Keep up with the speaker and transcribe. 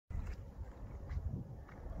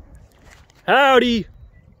Howdy!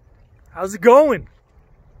 How's it going?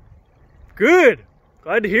 Good!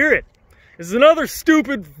 Glad to hear it. This is another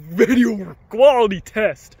stupid video quality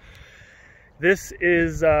test. This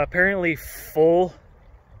is apparently full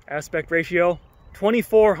aspect ratio,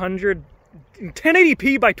 2400,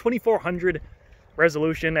 1080p by 2400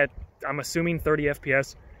 resolution at, I'm assuming, 30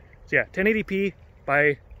 FPS. So yeah, 1080p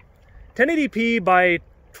by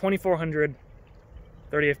 2400,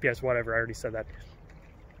 30 FPS, whatever, I already said that.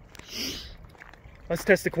 Let's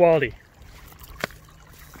test the quality.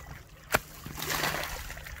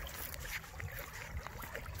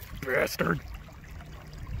 Bastard.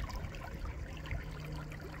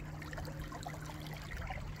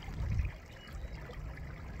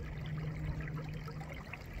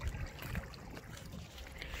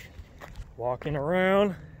 Walking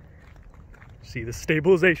around. See the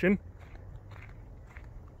stabilization.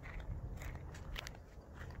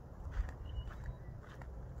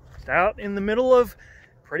 Just out in the middle of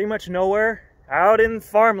pretty much nowhere, out in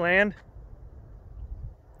farmland,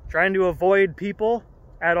 trying to avoid people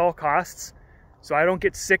at all costs so I don't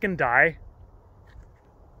get sick and die,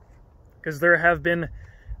 because there have been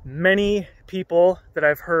many people that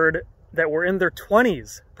I've heard that were in their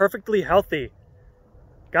 20s, perfectly healthy,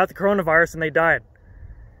 got the coronavirus and they died.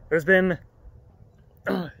 There's been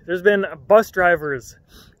bus drivers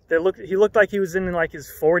that he looked like he was in like his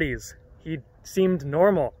 40s. He seemed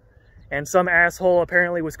normal, and some asshole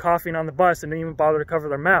apparently was coughing on the bus and didn't even bother to cover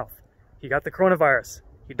their mouth. He got the coronavirus.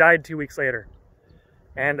 He died 2 weeks later.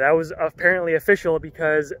 And that was apparently official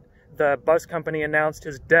because the bus company announced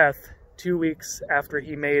his death 2 weeks after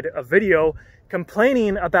he made a video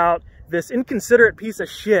complaining about this inconsiderate piece of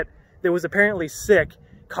shit that was apparently sick,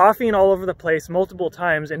 coughing all over the place multiple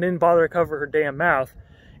times and didn't bother to cover her damn mouth.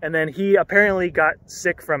 And then he apparently got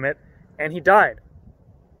sick from it and he died.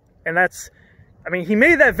 And that's, I mean, he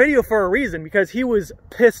made that video for a reason, because he was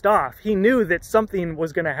pissed off. He knew that something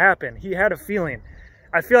was going to happen. He had a feeling.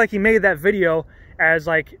 I feel like he made that video as,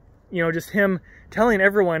 like, you know, just him telling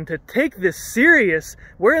everyone to take this serious.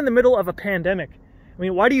 We're in the middle of a pandemic. I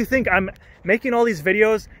mean, why do you think I'm making all these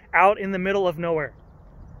videos out in the middle of nowhere?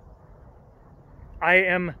 I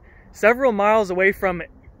am several miles away from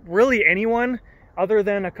really anyone other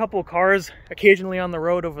than a couple cars occasionally on the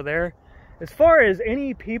road over there. As far as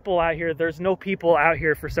any people out here, there's no people out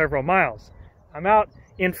here for several miles. I'm out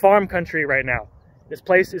in farm country right now. This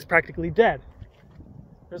place is practically dead.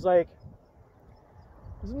 There's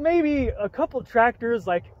maybe a couple tractors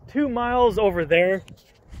like 2 miles over there.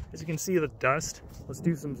 As you can see the dust. Let's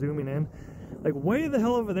do some zooming in. Like way the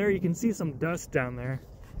hell over there, you can see some dust down there.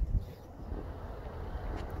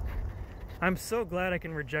 I'm so glad I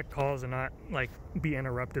can reject calls and not like be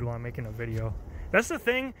interrupted while I'm making a video. That's the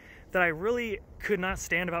thing that I really could not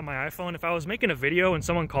stand about my iPhone. If I was making a video and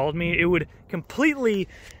someone called me, it would completely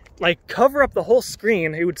like cover up the whole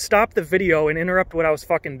screen. It would stop the video and interrupt what I was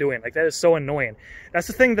fucking doing. Like, that is so annoying. That's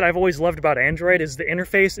the thing that I've always loved about Android, is the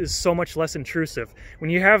interface is so much less intrusive. When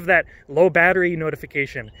you have that low battery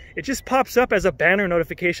notification, it just pops up as a banner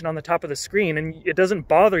notification on the top of the screen and it doesn't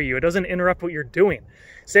bother you. It doesn't interrupt what you're doing.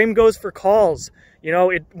 Same goes for calls. You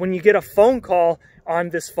know, when you get a phone call on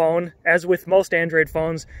this phone, as with most Android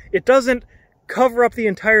phones, it doesn't cover up the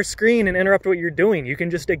entire screen and interrupt what you're doing. You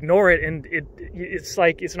can just ignore it and it's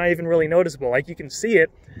like, it's not even really noticeable. Like, you can see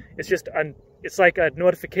it. It's just it's like a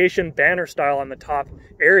notification banner style on the top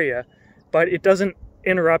area, but it doesn't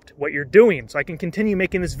interrupt what you're doing. So I can continue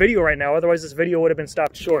making this video right now. Otherwise this video would have been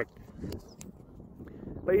stopped short.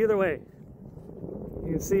 But either way,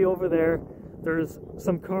 you can see over there, there's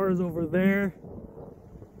some cars over there.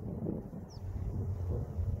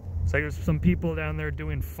 It's like there's some people down there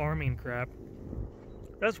doing farming crap.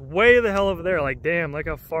 That's way the hell over there. Like, damn, like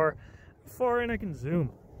how far in I can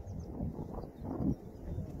zoom.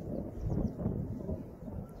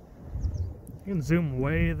 I can zoom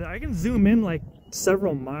way, I can zoom in like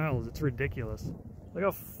several miles. It's ridiculous. Look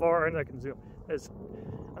how far in I can zoom.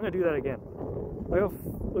 I'm gonna do that again.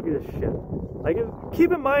 Look at this shit. Like,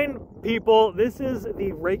 keep in mind, people, this is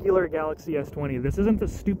the regular Galaxy S20. This isn't the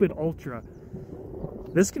stupid Ultra.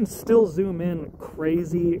 This can still zoom in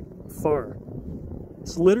crazy far.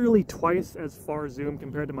 It's literally twice as far zoom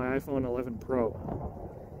compared to my iPhone 11 Pro.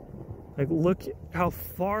 Like, look how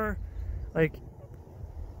far, like,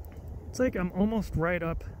 it's like I'm almost right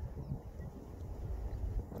up.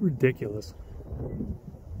 Ridiculous.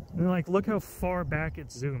 And like, look how far back it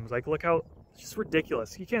zooms. Like, look how, it's just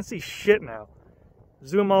ridiculous. You can't see shit now.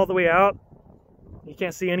 Zoom all the way out, you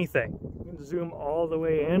can't see anything. You can zoom all the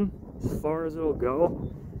way in, as far as it'll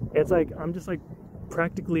go. It's like, I'm just like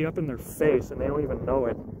practically up in their face and they don't even know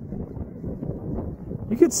it.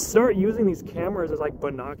 You could start using these cameras as like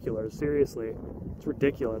binoculars, seriously. It's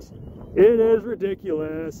ridiculous. It is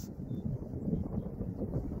ridiculous.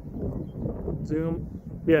 Zoom.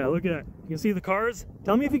 Yeah, look at that. You can see the cars?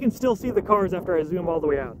 Tell me if you can still see the cars after I zoom all the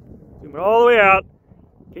way out. Zoom it all the way out.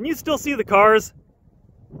 Can you still see the cars?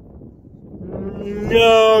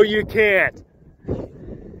 No, you can't.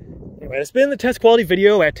 Anyway, it's been the test quality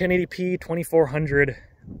video at 1080p 2400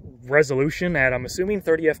 resolution at, I'm assuming,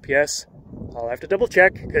 30 FPS. I'll have to double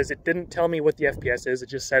check because it didn't tell me what the FPS is. It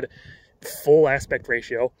just said full aspect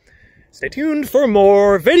ratio. Stay tuned for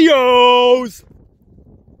more videos.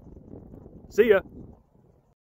 See ya.